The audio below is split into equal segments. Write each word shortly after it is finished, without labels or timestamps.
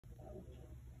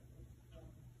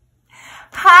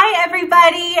Hi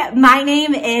everybody, my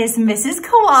name is Mrs.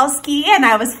 Kowalski and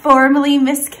I was formerly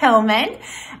Miss Kilman.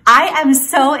 I am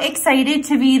so excited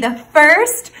to be the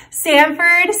first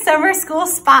Sanford Summer School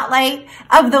Spotlight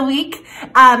of the week.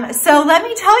 So let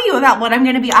me tell you about what I'm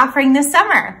going to be offering this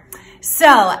summer. So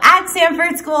at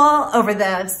Sanford School,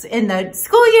 in the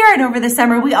school year and over the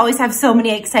summer, we always have so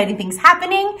many exciting things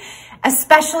happening,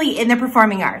 especially in the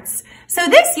performing arts. So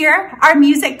this year, our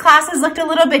music classes looked a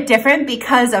little bit different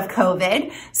because of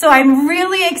COVID. So I'm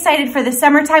really excited for the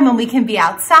summertime when we can be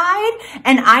outside,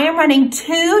 and I am running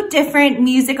 2 different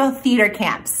musical theater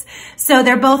camps. So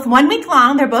they're both 1 week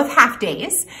long, they're both half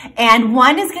days, and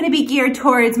one is gonna be geared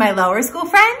towards my lower school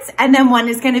friends, and then one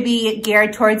is gonna be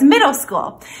geared towards middle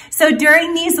school. So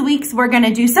during these weeks, we're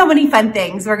gonna do so many fun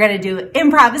things. We're gonna do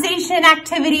improvisation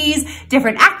activities,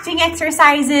 different acting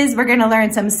exercises, we're gonna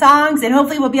learn some songs, and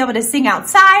hopefully we'll be able to sing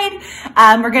outside.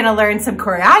 We're gonna learn some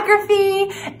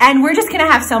choreography, and we're just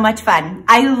gonna have so much fun.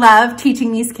 I love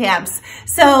teaching these camps.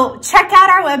 So check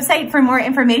out our website for more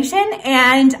information,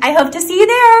 and I hope to see you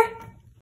there.